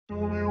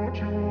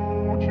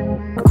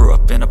I grew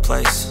up in a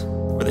place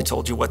where they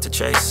told you what to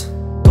chase,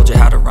 told you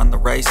how to run the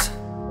race.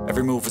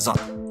 Every move was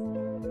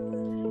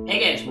on.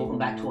 Hey guys, welcome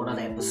back to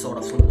another episode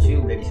of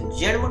SunoTube, ladies and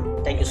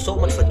gentlemen. Thank you so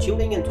much for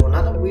tuning into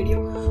another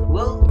video.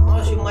 Well,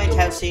 as you might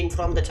have seen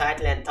from the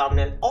title and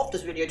thumbnail of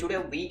this video, today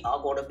we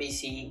are going to be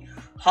seeing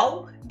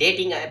how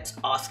dating apps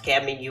are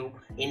scamming you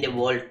in the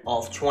world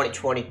of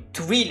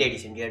 2023,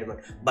 ladies and gentlemen.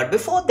 But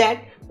before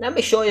that, let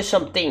me show you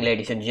something,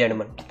 ladies and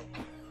gentlemen.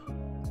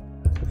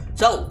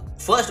 So,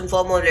 first and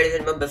foremost, ladies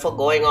and gentlemen, before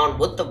going on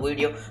with the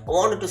video, I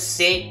wanted to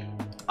say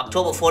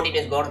October 14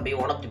 is going to be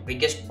one of the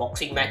biggest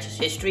boxing matches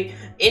history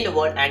in the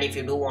world, and if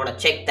you do want to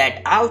check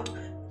that out,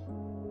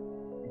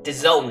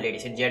 DAZN,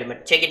 ladies and gentlemen,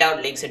 check it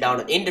out. Links are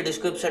down in the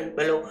description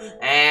below.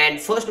 And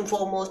first and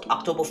foremost,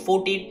 October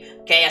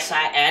 14,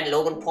 KSI and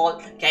Logan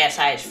Paul.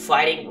 KSI is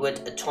fighting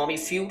with Tommy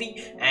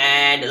Fury,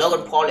 and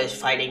Logan Paul is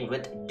fighting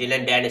with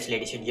Dillon Danis,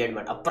 ladies and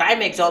gentlemen. A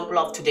prime example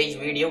of today's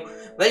video.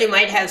 Well, you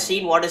might have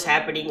seen what is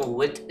happening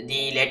with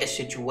the latest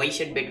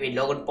situation between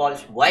Logan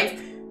Paul's wife.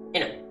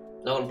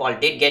 Logan Paul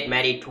did get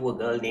married to a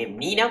girl named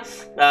Nina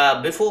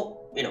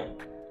before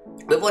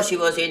she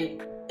was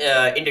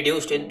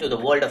introduced into the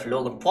world of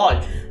Logan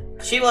Paul.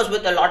 She was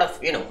with a lot of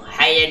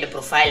high-end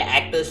profile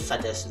actors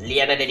such as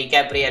Leonardo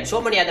DiCaprio and so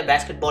many other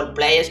basketball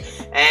players,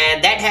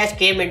 and that has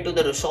came into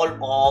the result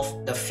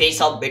of the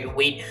face-off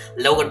between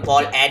Logan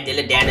Paul and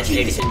Dillon Danis,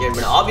 ladies and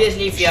gentlemen.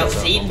 Obviously, if you have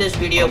seen this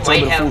video, you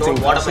might have known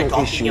what am I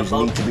talking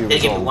about. They'll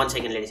give me 1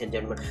 second, ladies and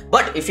gentlemen.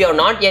 But if you have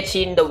not yet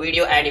seen the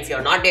video, and if you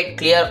are not yet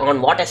clear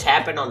on what has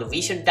happened on the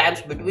recent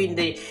times between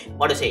the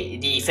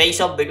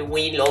face-off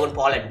between Logan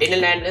Paul and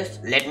Dillon Danis,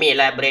 let me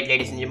elaborate,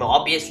 ladies and gentlemen.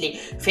 Obviously,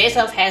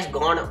 face-off has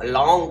gone a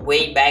long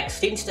way back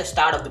since the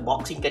start of the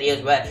boxing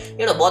careers, where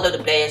both of the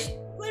players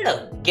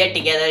get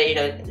together in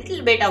a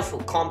little bit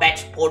of combat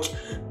sports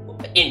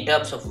in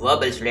terms of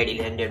verbals,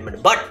 ladies and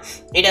gentlemen.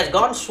 But it has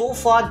gone so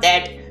far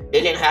that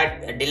Dillon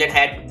had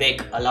to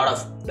make a lot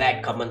of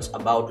bad comments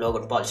about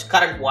Logan Paul's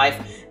current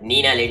wife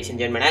Nina, ladies and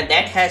gentlemen, and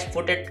that has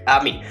put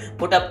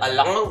up a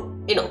long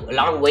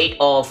weight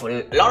of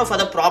a lot of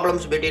other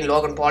problems between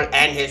Logan Paul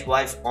and his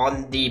wife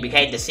on the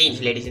behind the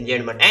scenes, ladies and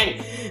gentlemen.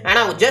 And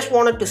I just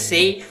wanted to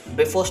say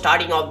before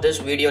starting off this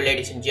video,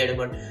 ladies and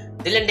gentlemen,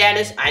 Dillon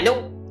Danis, I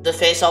know the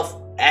face-off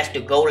has to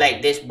go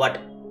like this,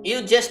 but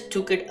you just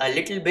took it a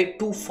little bit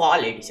too far,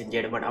 ladies and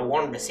gentlemen. I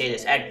wanted to say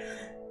this. And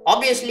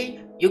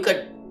obviously you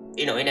could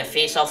in a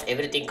face-off,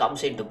 everything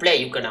comes into play.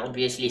 You can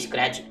obviously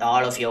scratch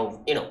all of your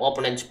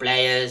opponent's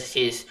players,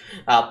 his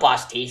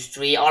past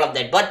history, all of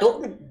that, but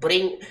don't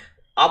bring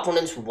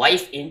opponent's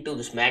wife into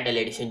this matter,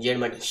 ladies and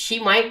gentlemen. She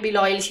might be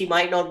loyal, she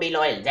might not be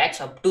loyal. That's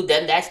up to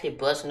them. That's their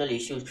personal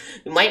issues.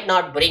 You might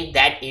not bring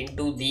that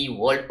into the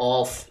world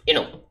of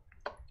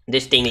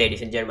this thing,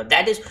 ladies and gentlemen.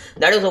 That is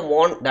the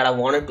one that I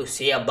wanted to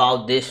say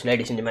about this,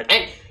 ladies and gentlemen.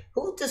 And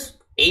who's this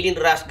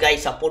Adin Ross guy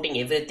supporting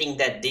everything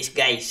that this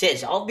guy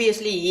says?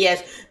 Obviously, he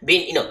has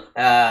been,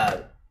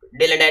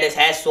 Dillon Danis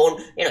has shown,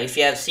 if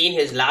you have seen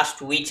his last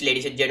tweets,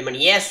 ladies and gentlemen,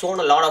 he has shown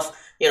a lot of,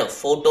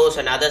 photos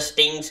and other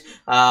things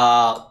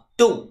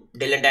to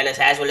Dillon Danis,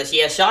 as well as he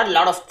has shot a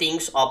lot of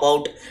things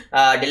about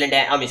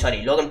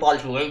Logan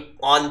Paul's wife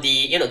on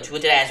the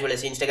Twitter as well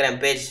as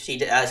Instagram page.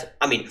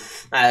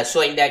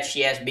 Showing that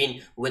she has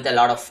been with a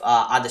lot of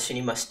other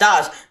cinema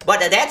stars.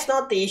 But that's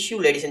not the issue,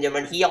 ladies and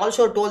gentlemen. He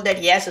also told that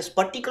he has this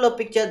particular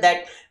picture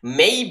that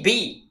may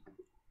be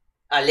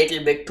a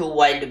little bit too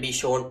wild to be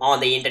shown on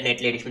the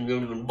internet, ladies and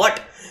gentlemen.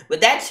 But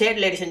with that said,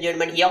 ladies and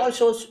gentlemen, he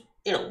also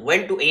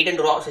went to Adin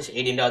Ross's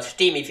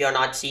team. If you have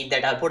not seen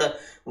that, I'll put a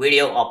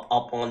video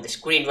up on the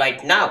screen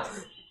right now.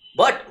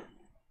 But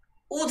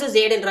who's this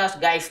Adin Ross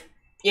guy,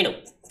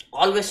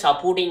 always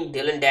supporting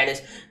Dillon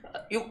Danis?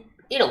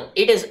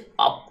 It is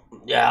up.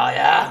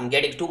 Yeah, I'm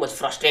getting too much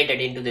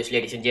frustrated into this,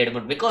 ladies and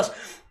gentlemen, because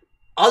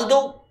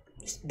although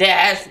there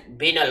has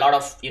been a lot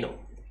of,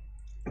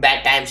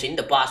 bad times in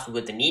the past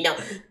with Nina,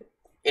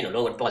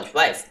 Logan Paul's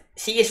wife,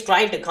 she is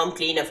trying to come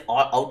clean out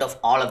of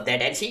all of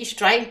that, and she is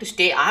trying to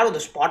stay out of the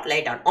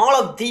spotlight on all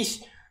of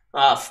these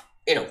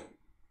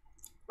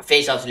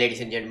face-offs,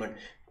 ladies and gentlemen.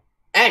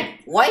 And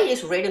why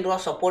is Adin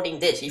Ross supporting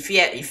this? If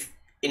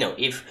Dillon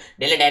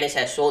Danis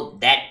has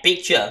showed that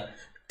picture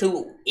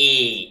to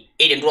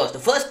Adin Ross, the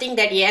first thing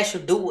that he has to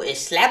do is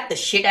slap the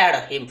shit out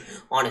of him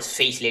on his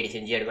face, ladies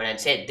and gentlemen, and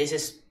say this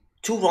is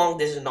too wrong,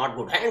 this is not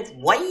good.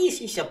 And why is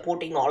he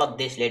supporting all of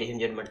this, ladies and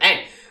gentlemen?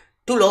 And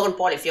to Logan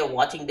Paul, if you're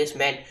watching this,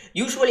 man,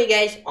 usually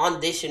guys, on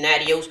these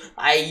scenarios,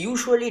 I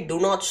usually do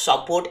not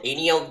support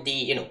any of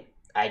the,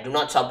 I do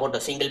not support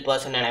a single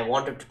person, and I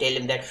wanted to tell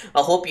him that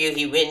I hope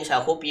he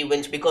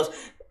wins, because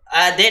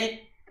then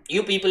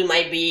you people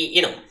might be,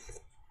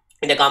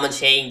 in the comments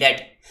saying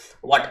that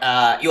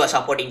you are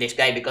supporting this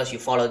guy because you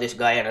follow this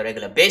guy on a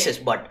regular basis.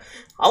 But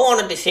I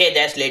wanted to say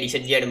this, ladies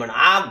and gentlemen,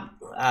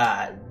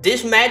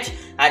 this match,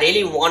 I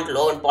really want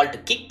Logan Paul to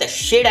kick the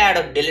shit out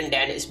of Dillon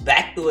Danis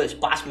back to his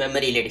past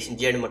memory, ladies and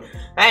gentlemen.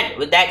 And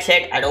with that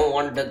said, I don't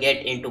want to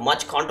get into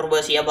much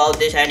controversy about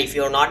this, and if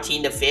you have not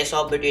seen the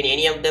face-off between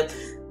any of them,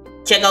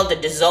 check out the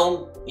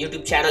DAZN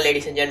YouTube channel,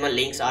 ladies and gentlemen.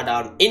 Links are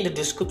down in the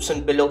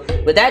description below.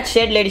 With that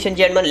said, ladies and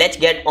gentlemen, let's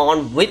get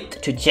on with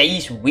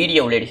today's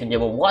video, ladies and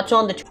gentlemen. What's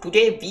on the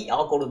today? We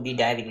are going to be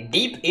diving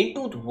deep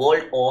into the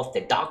world of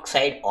the dark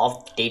side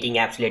of dating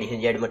apps, ladies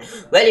and gentlemen.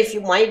 Well, if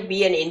you might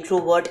be an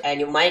introvert and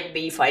you might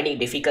be finding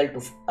difficult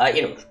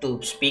to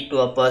to speak to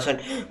a person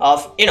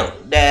of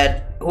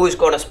that who is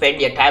going to spend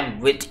your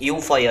time with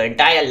you for your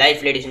entire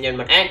life, ladies and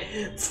gentlemen,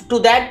 and to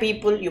that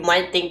people, you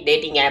might think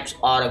dating apps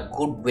are a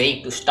good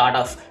way to start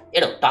off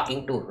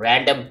talking to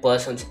random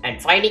persons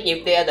and finding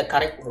if they are the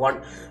correct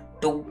one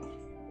to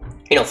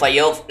for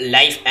your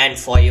life and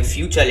for your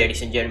future,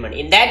 ladies and gentlemen.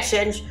 In that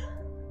sense,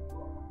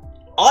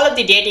 all of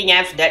the dating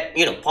apps that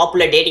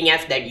popular dating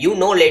apps that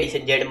ladies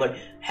and gentlemen,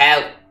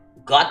 have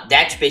got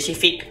that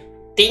specific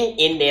thing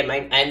in their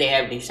mind, and they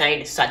have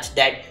designed such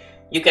that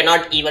you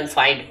cannot even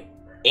find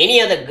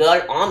any other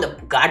girl on the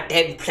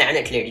goddamn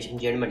planet, ladies and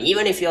gentlemen.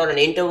 Even if you're an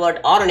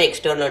introvert or an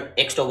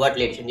extrovert,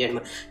 ladies and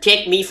gentlemen.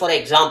 Take me for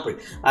example.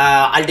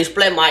 I'll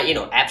display my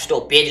app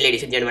store page,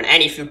 ladies and gentlemen,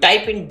 and if you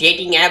type in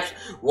dating apps,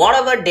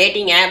 whatever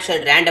dating apps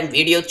and random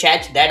video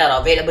chats that are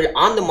available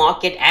on the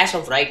market as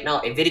of right now,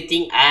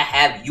 everything I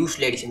have used,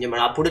 ladies and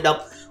gentlemen. I'll put it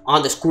up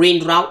on the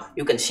screen now,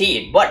 you can see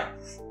it. But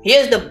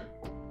here's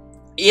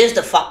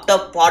the fucked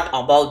up part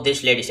about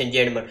this, ladies and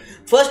gentlemen.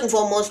 First and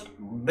foremost,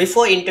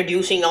 before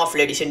introducing off,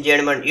 ladies and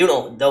gentlemen,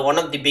 the one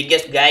of the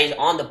biggest guys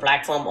on the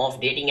platform of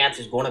dating apps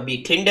is going to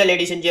be Tinder,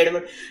 ladies and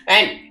gentlemen.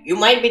 And you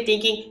might be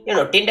thinking,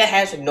 Tinder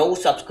has no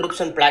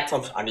subscription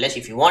platforms unless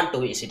if you want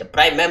to, is it a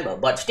Prime member?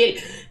 But still,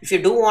 if you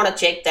do want to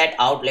check that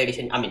out, ladies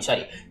and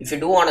if you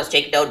do want to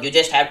check it out, you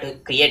just have to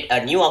create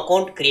a new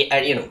account,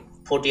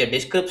 put your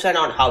description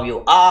on how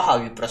you are,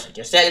 how you present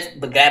yourself,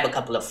 grab a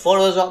couple of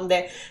photos on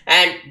there,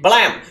 and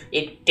blam,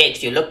 it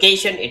takes your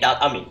location.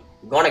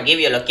 Gonna give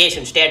you a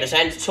location, status,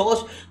 and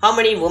shows how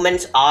many women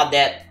are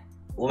there,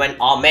 women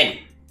or men,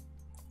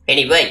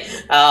 anyway,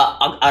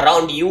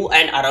 around you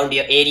and around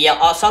your area.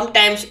 Or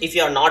sometimes if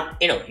you're not,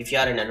 if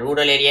you're in a rural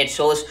area, it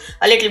shows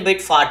a little bit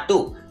far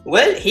too.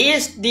 Well,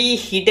 here's the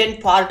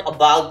hidden part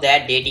about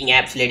that dating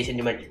apps, ladies and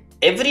gentlemen.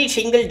 Every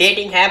single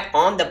dating app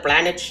on the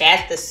planet shares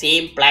the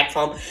same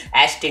platform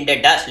as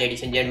Tinder does,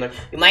 ladies and gentlemen.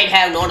 You might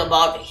have known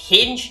about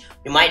Hinge,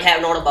 you might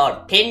have known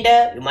about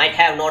Tinder, you might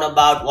have known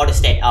about,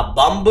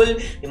 Bumble,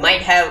 you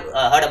might have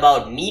heard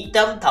about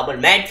Neetam, Tamil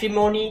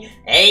Matrimony,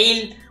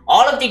 Ale.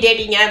 All of the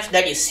dating apps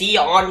that you see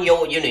on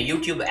your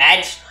YouTube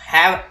ads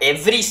have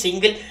every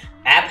single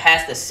app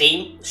has the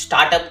same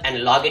startup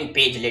and login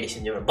page, ladies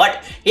and gentlemen.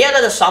 But here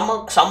are the some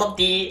of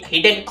the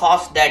hidden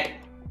costs that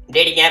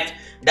dating apps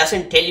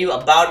doesn't tell you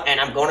about, and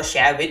I'm gonna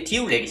share with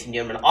you, ladies and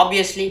gentlemen.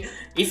 Obviously,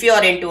 if you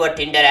are into a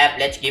Tinder app,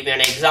 let's give you an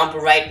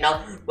example right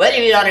now. Well, if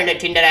you are in a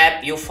Tinder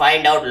app, you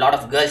find out a lot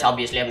of girls.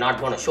 Obviously, I'm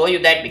not gonna show you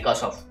that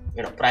because of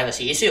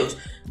privacy issues.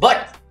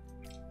 But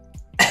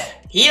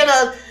here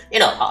are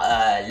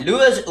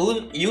lures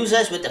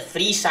users with a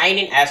free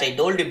sign-in, as I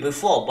told you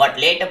before, but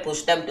later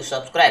push them to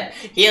subscribe.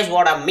 Here's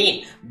what I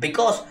mean.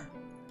 Because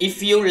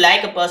if you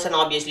like a person,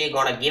 obviously you're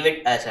gonna give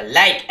it as a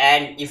like,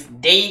 and if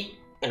they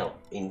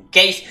in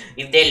case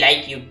if they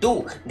like you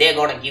too, they're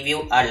gonna give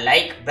you a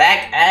like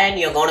back, and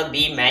you're gonna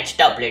be matched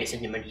up, ladies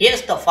and gentlemen.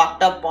 Here's the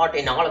fucked up part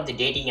in all of the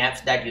dating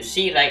apps that you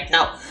see right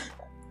now.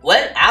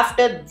 Well,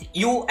 after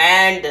you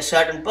and a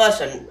certain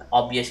person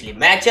obviously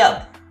match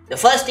up, the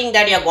first thing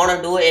that you're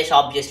gonna do is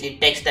obviously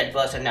text that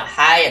person a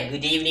hi, a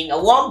good evening,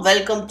 a warm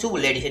welcome too,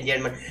 ladies and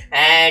gentlemen.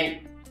 And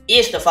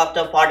is the fucked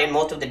up part in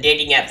most of the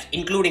dating apps,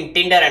 including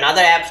Tinder and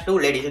other apps too,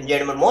 ladies and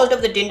gentlemen. Most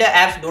of the Tinder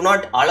apps do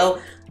not allow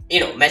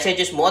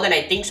messages more than,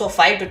 I think so,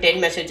 5 to 10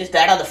 messages.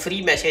 That are the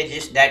free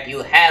messages that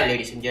you have,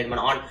 ladies and gentlemen,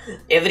 on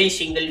every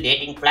single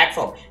dating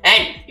platform.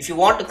 And if you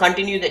want to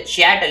continue the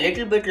chat a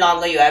little bit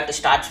longer, you have to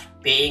start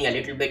paying a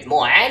little bit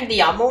more, and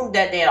the amount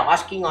that they are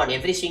asking on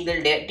every single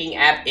dating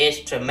app is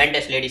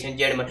tremendous, ladies and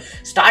gentlemen.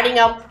 Starting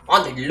up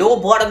on the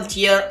low bottom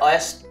tier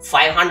as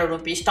 500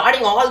 rupees,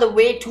 starting all the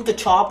way to the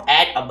top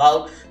at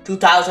about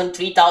 2000,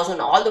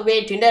 3000, all the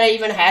way. Tinder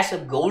even has a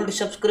gold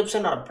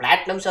subscription or a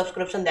platinum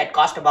subscription that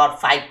cost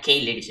about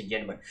 5k, ladies and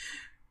gentlemen.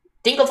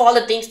 Think of all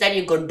the things that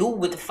you can do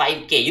with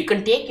 5k. You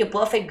can take your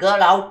perfect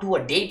girl out to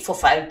a date for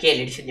 5k,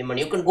 ladies and gentlemen.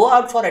 You can go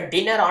out for a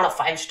dinner on a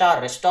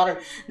 5-star restaurant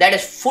that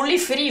is fully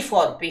free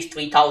for rupees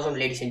 3000,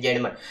 ladies and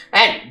gentlemen.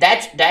 And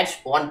that's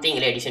one thing,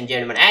 ladies and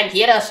gentlemen. And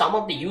here are some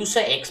of the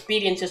user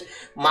experiences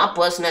my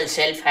personal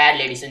self had,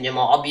 ladies and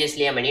gentlemen.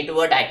 Obviously, I'm an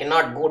introvert. I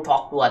cannot go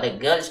talk to other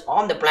girls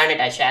on the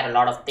planet. I share a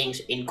lot of things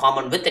in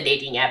common with the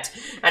dating apps,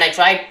 and I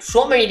tried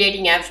so many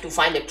dating apps to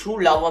find the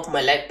true love of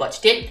my life, but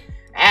still,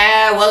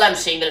 well, I'm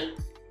single,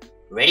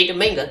 ready to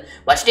mingle,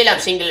 but still I'm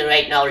single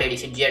right now,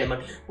 ladies and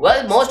gentlemen.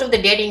 Well, most of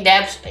the dating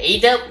apps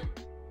either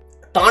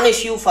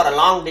tarnish you for a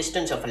long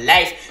distance of a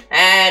life,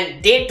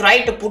 and they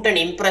try to put an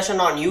impression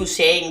on you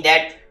saying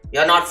that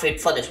you're not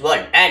fit for this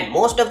world. And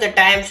most of the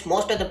times,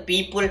 most of the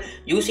people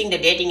using the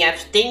dating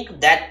apps think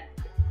that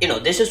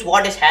this is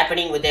what is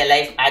happening with their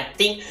life. I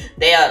think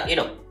they are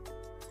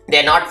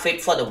they're not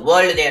fit for the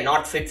world, they're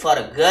not fit for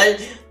a girl,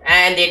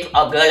 and a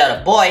girl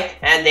or a boy,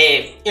 and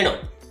they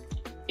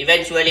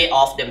eventually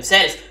of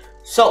themselves.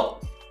 So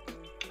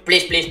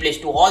please,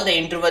 to all the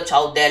introverts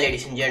out there,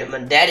 ladies and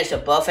gentlemen, there is a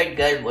perfect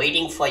girl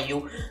waiting for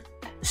you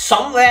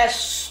somewhere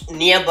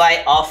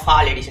nearby or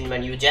far, ladies and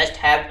gentlemen. You just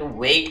have to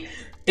wait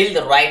till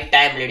the right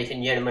time, ladies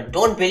and gentlemen.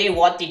 Don't believe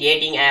what the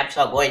dating apps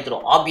are going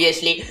through.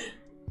 Obviously,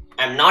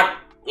 I'm not,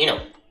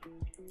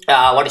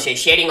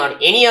 shading on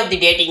any of the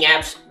dating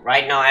apps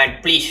right now.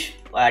 And please,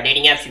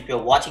 dating apps, if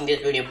you're watching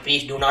this video,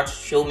 please do not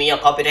show me or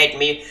copyright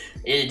me.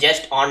 It's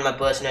just on my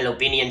personal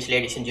opinions,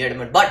 ladies and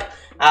gentlemen. But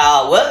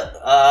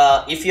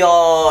if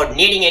you're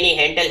needing any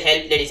mental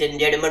help, ladies and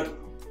gentlemen,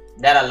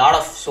 there are a lot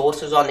of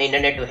sources on the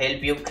internet to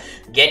help you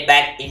get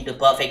back into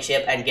perfect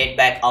shape and get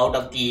back out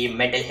of the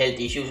mental health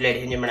issues,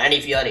 ladies and gentlemen. And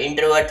if you are an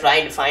introvert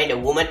trying to find a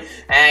woman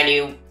and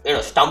you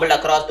stumbled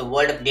across the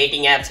world of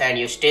dating apps and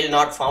you still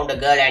not found a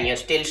girl and you're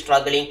still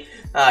struggling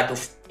to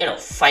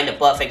find the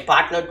perfect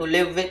partner to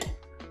live with,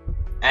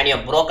 and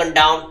you're broken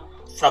down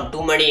from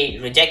too many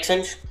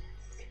rejections,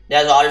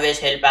 there's always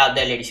help out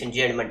there, ladies and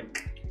gentlemen.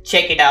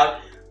 Check it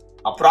out.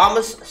 I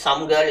promise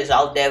some girl is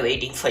out there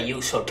waiting for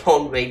you, so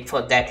don't wait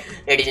for that,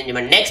 ladies and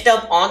gentlemen. Next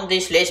up on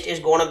this list is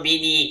going to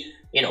be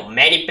the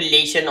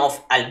manipulation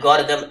of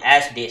algorithm,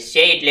 as they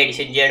say it, ladies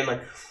and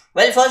gentlemen.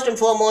 Well, first and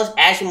foremost,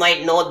 as you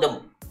might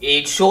know,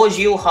 it shows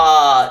you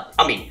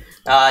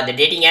the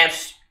dating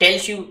apps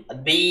tells you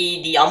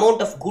the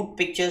amount of good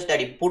pictures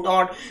that you put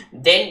on,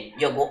 then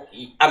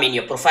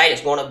your profile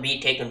is going to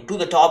be taken to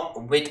the top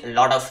with a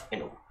lot of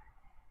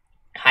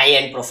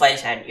high-end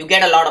profiles, and you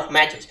get a lot of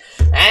matches.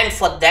 And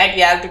for that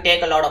you have to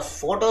take a lot of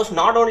photos.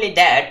 Not only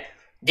that,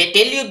 they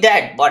tell you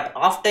that, but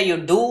after you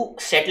do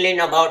settle in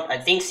about, I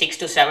think 6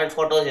 to 7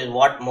 photos is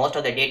what most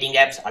of the dating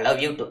apps allow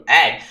you to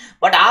add.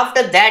 But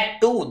after that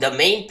too, the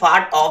main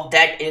part of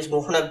that is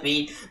gonna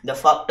be the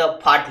fucked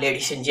up part,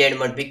 ladies and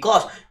gentlemen,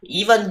 because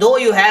even though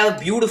you have a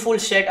beautiful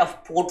set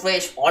of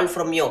portraits all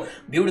from your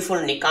beautiful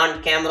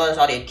Nikon cameras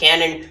or your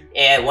Canon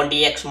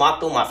 1DX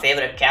Mark II, my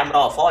favorite camera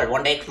of all,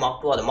 1DX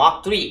Mark II or the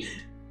Mark III,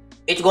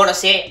 it's gonna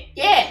say,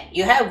 yeah,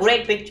 you have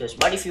great pictures,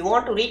 but if you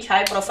want to reach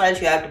high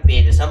profiles, you have to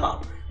pay this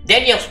amount.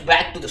 Then you're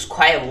back to the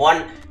square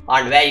one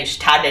on where you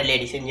started,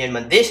 ladies and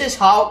gentlemen. This is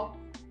how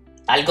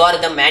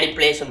algorithm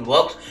manipulation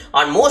works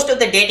on most of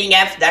the dating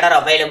apps that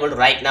are available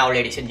right now,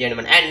 ladies and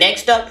gentlemen. And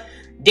next up,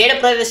 data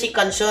privacy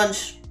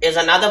concerns is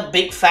another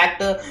big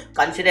factor,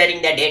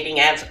 considering that dating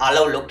apps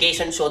allow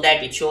location so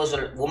that it shows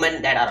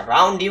women that are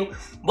around you.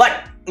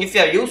 But if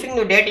you're using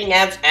the dating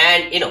apps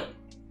and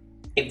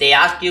if they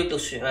ask you to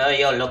share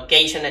your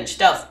location and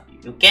stuff,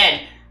 you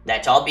can.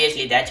 That's how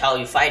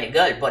you find a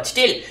girl. But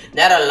still,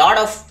 there are a lot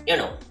of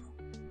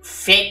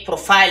fake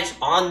profiles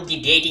on the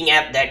dating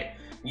app that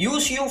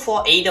use you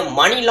for either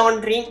money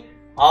laundering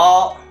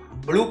or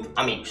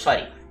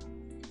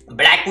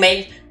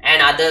blackmail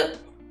and other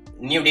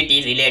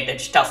nudity related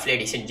stuff,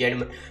 ladies and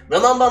gentlemen.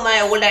 Remember my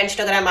old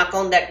Instagram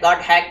account that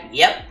got hacked?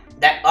 Yep,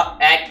 that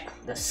got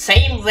hacked the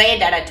same way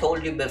that I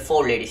told you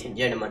before, ladies and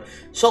gentlemen.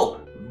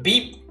 So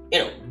be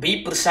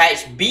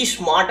precise, be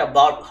smart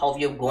about how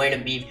you're going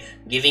to be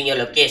giving your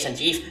locations.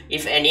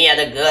 If any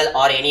other girl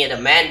or any other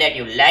man that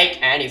you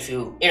like, and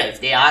if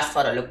they ask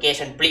for a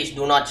location, please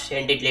do not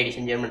send it, ladies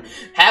and gentlemen.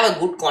 Have a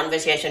good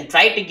conversation.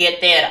 Try to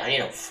get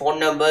their phone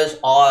numbers,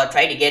 or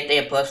try to get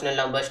their personal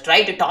numbers.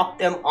 Try to talk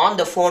to them on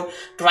the phone.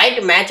 Try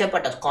to match up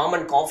at a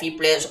common coffee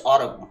place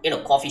or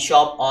a coffee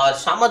shop or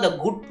some other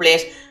good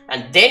place,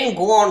 and then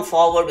go on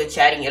forward with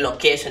sharing your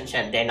locations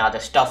and then other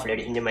stuff,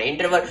 ladies and gentlemen.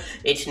 Introvert,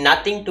 it's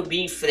nothing to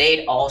be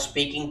afraid of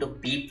speaking to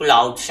people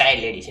outside,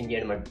 ladies and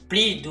gentlemen.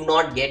 Please do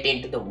not get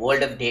into the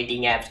world of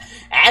dating apps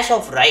as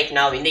of right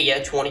now in the year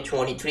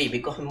 2023,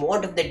 because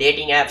most of the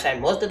dating apps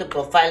and most of the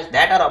profiles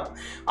that are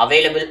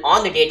available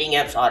on the dating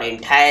apps are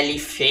entirely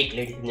fake,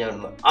 ladies and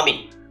gentlemen.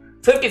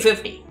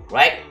 50-50,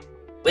 right?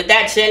 With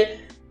that said,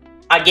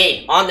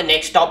 again, on the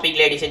next topic,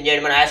 ladies and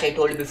gentlemen, as I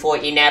told you before,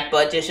 in-app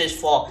purchases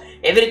for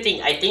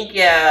everything. I think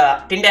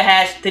Tinder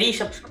has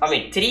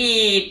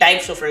three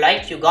types of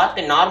likes. You got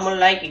the normal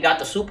like, you got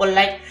the super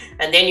like,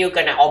 and then you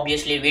can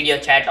obviously video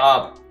chat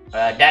or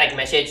direct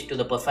message to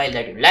the profile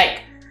that you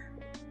like.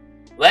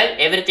 Well,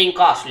 everything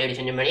costs, ladies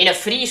and gentlemen. In a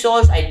free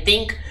source, I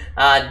think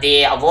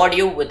they award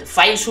you with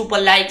 5 super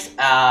likes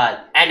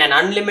and an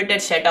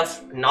unlimited set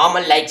of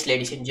normal likes,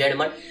 ladies and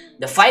gentlemen.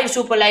 The 5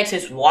 super likes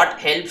is what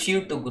helps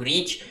you to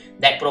reach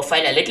that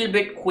profile a little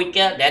bit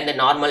quicker than the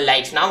normal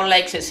likes. Normal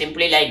likes is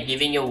simply like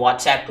giving your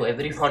WhatsApp to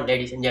everyone,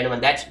 ladies and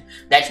gentlemen.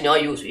 That's no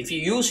use. If you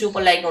use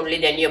super like only,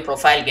 then your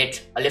profile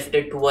gets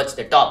lifted towards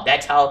the top.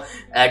 That's how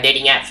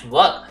dating apps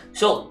work.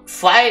 So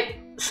 5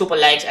 super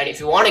likes, and if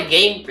you want to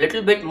gain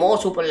little bit more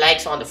super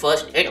likes on the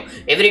first,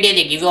 every day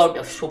they give you out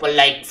a super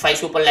like, 5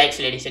 super likes,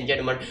 ladies and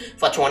gentlemen,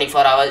 for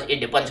 24 hours.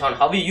 It depends on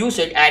how you use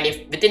it, and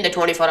if within the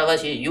 24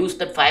 hours you use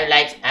the 5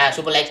 likes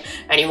super likes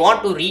and you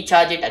want to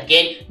recharge it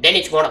again, then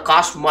it's going to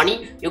cost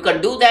money. You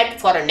can do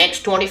that for a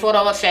next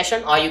 24-hour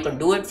session, or you can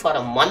do it for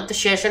a month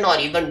session, or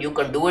even you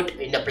can do it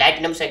in the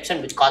platinum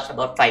section, which costs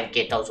about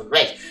 5,000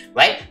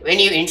 right? When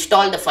you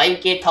install the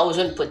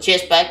 5,000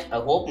 purchase pack, I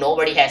hope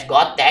nobody has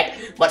got that,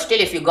 but still,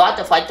 if you got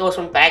the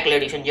 5,000 pack,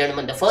 ladies and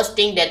gentlemen, the first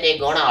thing that they're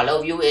gonna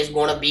allow you is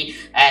gonna be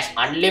as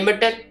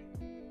unlimited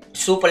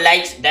super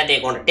likes that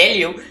they're going to tell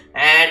you,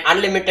 and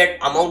unlimited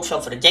amounts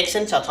of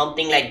rejections or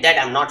something like that.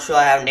 I'm not sure,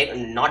 I have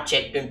not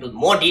checked into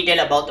more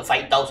detail about the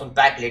 5,000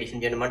 pack, ladies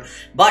and gentlemen,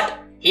 but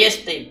here's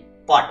the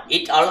part.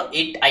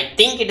 I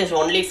think it is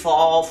only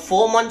for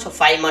 4 months or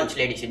 5 months,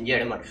 ladies and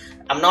gentlemen.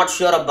 I'm not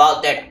sure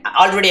about that.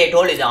 Already I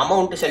told you the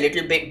amount is a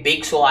little bit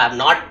big, so I'm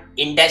not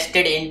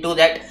invested into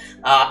that.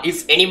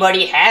 If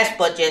anybody has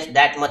purchased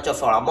that much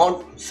of an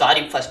amount,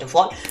 sorry first of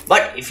all,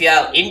 but if you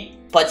are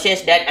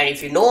purchase that, and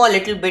if you know a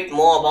little bit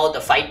more about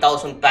the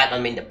 5,000 pack, I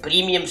mean the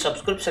premium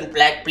subscription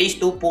pack, please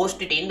do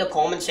post it in the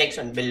comment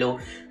section below.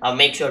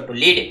 Make sure to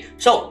lead it.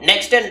 So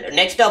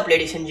next up,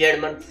 ladies and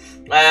gentlemen,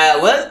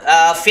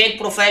 fake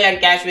profile and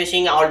cash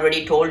fishing. I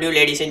already told you,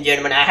 ladies and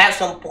gentlemen. I have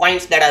some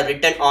points that are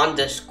written on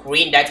the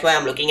screen. That's why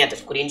I'm looking at the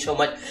screen so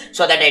much,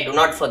 so that I do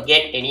not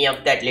forget any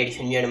of that, ladies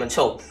and gentlemen.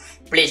 So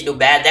please do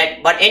bear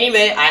that. But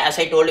anyway, as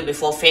I told you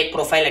before, fake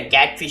profile and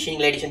catfishing,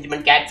 ladies and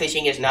gentlemen.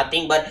 Catfishing is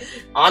nothing but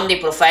on the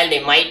profile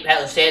they might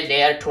have said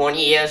they are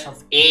 20 years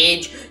of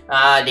age,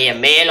 they are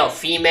male or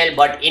female,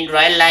 but in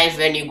real life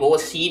when you go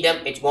see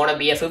them, it's gonna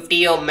be a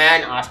 50-year-old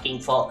man asking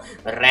for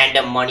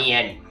random money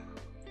and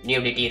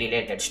nudity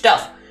related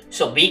stuff.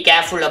 So be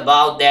careful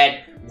about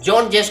that.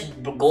 Don't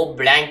just go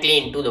blankly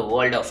into the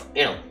world of,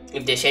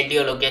 if they send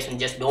you a location,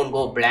 just don't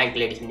go blank,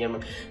 ladies and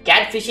gentlemen.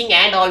 Catfishing,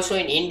 and also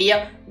in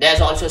India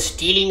there's also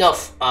stealing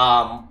of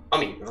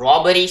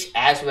robberies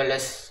as well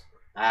as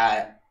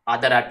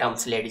other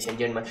attempts, ladies and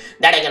gentlemen,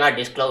 that I cannot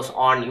disclose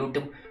on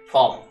YouTube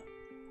for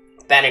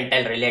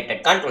parental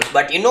related controls.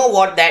 But you know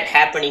what that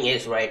happening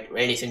is, right,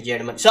 ladies and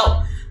gentlemen?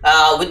 So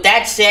with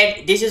that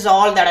said, this is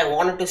all that I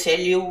wanted to tell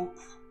you.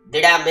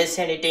 Did I miss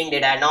anything?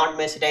 Did I not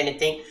miss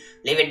anything?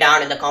 Leave it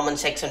down in the comment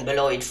section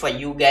below. It's for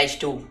you guys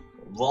to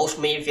roast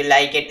me if you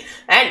like it.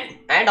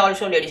 And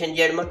also, ladies and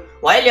gentlemen,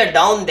 while you're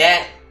down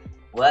there,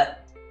 well,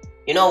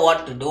 you know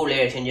what to do,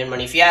 ladies and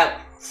gentlemen. If you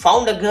have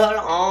found a girl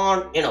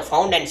on,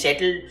 found and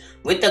settled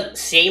with the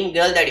same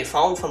girl that you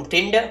found from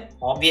Tinder,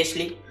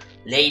 obviously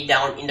lay it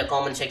down in the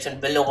comment section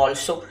below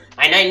also.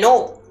 And I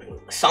know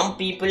some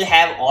people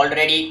have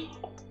already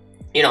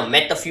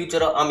met the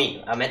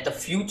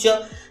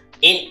future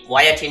in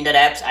via Tinder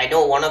apps. I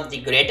know one of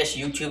the greatest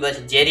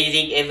YouTubers, Jerry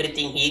Rig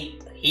Everything,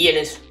 he and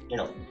his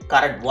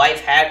current wife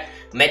had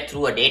met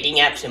through a dating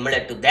app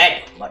similar to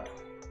that. But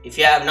if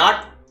you have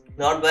not,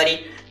 don't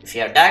worry. If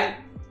you are done,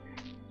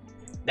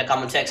 the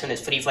comment section is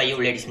free for you,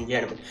 ladies and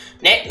gentlemen.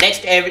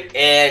 Next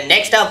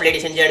up,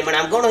 ladies and gentlemen,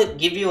 I'm going to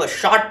give you a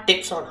short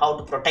tips on how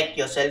to protect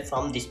yourself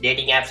from these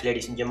dating apps,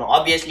 ladies and gentlemen.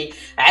 Obviously,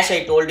 as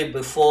I told you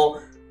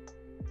before,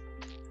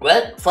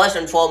 well, first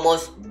and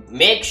foremost,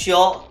 make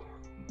sure,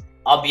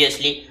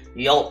 obviously,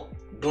 you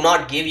do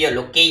not give your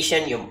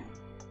location,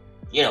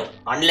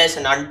 unless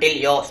and until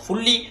you're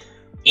fully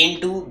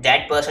into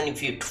that person.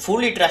 If you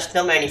fully trust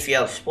them and if you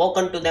have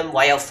spoken to them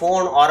via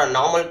phone or a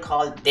normal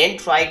call, then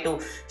try to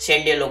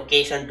send your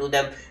location to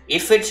them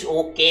if it's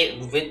okay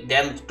with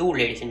them too,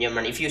 ladies and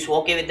gentlemen. If it's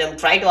okay with them,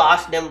 try to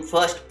ask them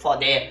first for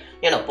their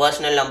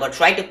personal number.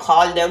 Try to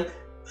call them,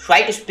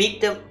 try to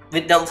speak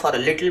with them for a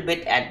little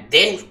bit, and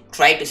then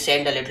try to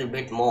send a little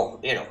bit more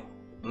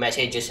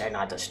messages and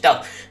other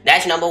stuff.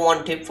 That's number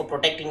one tip for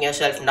protecting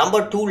yourself.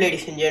 Number two,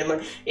 ladies and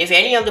gentlemen, if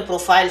any of the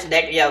profiles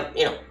that you have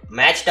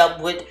matched up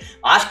with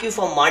ask you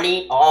for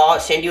money or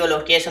send you a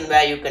location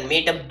where you can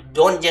meet up,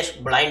 don't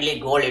just blindly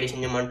go, ladies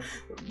and gentlemen.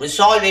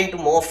 Resolve into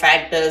more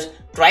factors.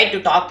 Try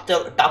to talk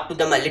to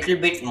them a little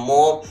bit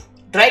more.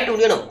 Try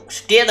to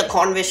steer the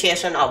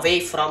conversation away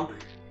from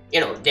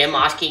them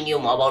asking you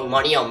about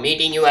money or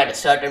meeting you at a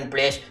certain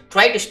place.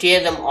 Try to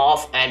steer them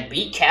off, and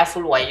be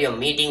careful while you're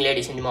meeting,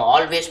 ladies and gentlemen.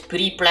 Always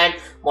pre-plan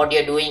what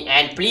you're doing,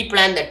 and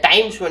pre-plan the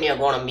times when you're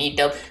going to meet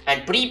up,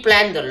 and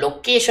pre-plan the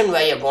location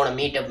where you're going to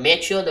meet up.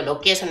 Make sure the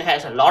location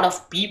has a lot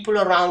of people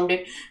around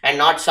it and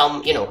not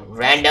some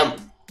random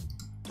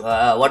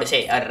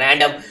a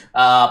random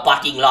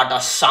parking lot or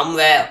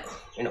somewhere,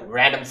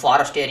 random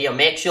forest area.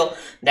 Make sure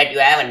that you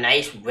have a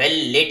nice well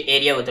lit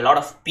area with a lot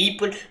of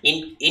people.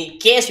 In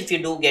case if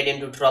you do get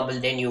into trouble,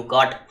 then you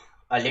got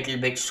a little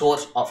bit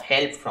source of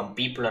help from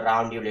people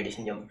around you, ladies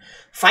and gentlemen.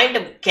 Find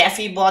a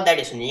cafe bar that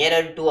is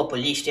nearer to a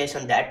police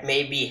station. That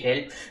may be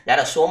help. There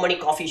are so many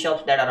coffee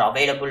shops that are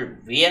available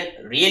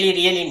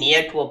really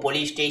near to a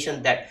police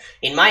station, that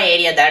in my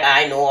area that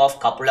I know of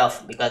couple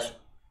of, because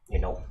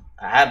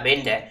I have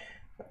been there.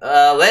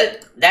 Well,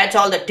 that's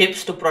all the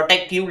tips to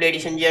protect you,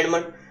 ladies and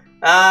gentlemen.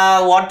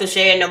 What to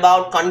say and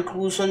about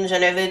conclusions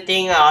and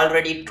everything, I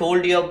already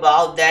told you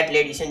about that,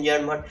 ladies and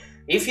gentlemen.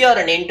 If you are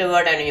an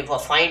introvert and if you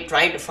are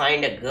trying to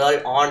find a girl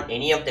on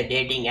any of the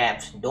dating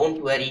apps,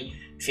 don't worry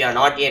if you are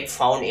not yet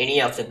found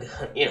any of the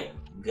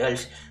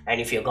girls, and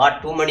if you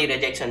got too many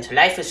rejections.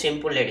 Life is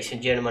simple, ladies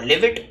and gentlemen.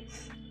 Live it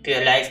to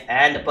your life,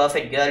 and the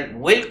perfect girl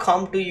will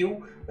come to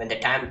you when the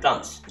time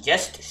comes.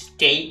 Just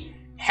stay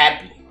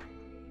happy.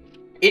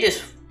 It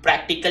is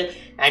practical,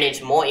 and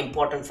it's more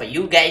important for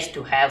you guys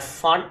to have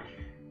fun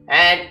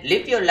and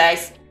live your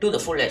life to the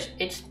fullest.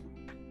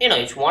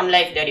 it's one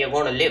life that you're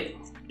going to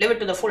live it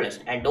to the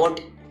fullest, and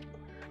don't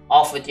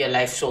off with your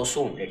life so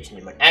soon, ladies and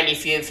gentlemen. And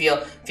if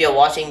you're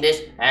watching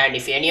this, and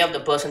if any of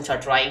the persons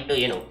are trying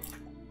to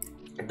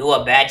do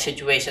a bad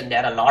situation,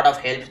 there are a lot of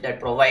helps that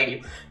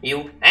provide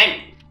you,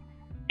 and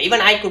even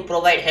I could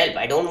provide help.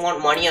 I don't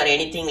want money or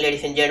anything,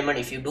 ladies and gentlemen.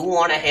 If you do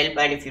want to help,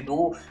 and if you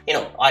do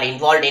are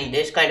involved in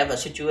this kind of a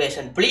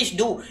situation, please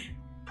do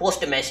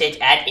post a message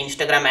at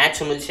Instagram at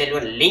Sunil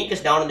Selvan. Link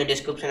is down in the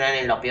description and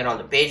it'll appear on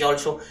the page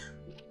also.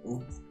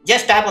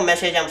 Just type a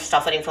message, I'm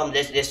suffering from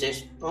this.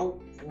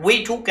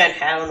 We too can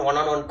have a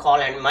one-on-one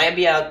call, and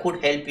maybe I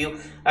could help you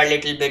a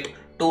little bit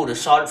to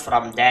resolve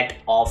from that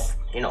of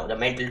the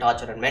mental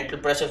torture and mental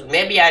pressures.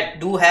 Maybe I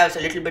do have a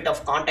little bit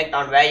of contact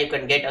on where you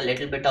can get a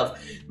little bit of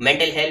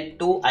mental help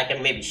too. I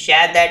can maybe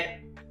share that.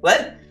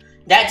 Well,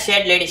 that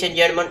said, ladies and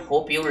gentlemen,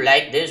 hope you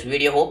like this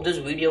video. Hope this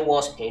video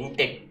was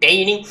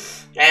entertaining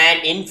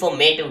and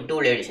informative too,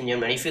 ladies and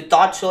gentlemen. If you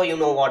thought so, you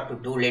know what to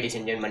do, ladies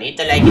and gentlemen. Hit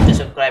the like, hit the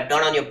subscribe,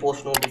 turn on your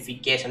post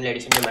notification,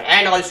 ladies and gentlemen.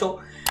 And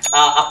also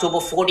October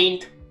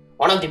 14th,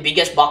 one of the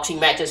biggest boxing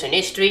matches in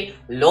history,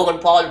 Logan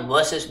Paul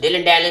versus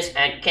Dylan Dallas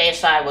and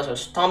KSI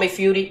versus Tommy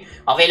Fury,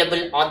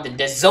 available on the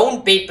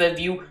DAZN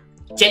pay-per-view.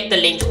 Check the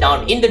links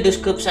down in the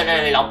description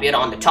and it'll appear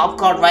on the top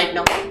card right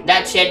now.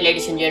 That said,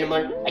 ladies and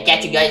gentlemen, I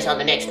catch you guys on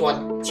the next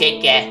one.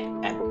 Take care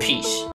and peace.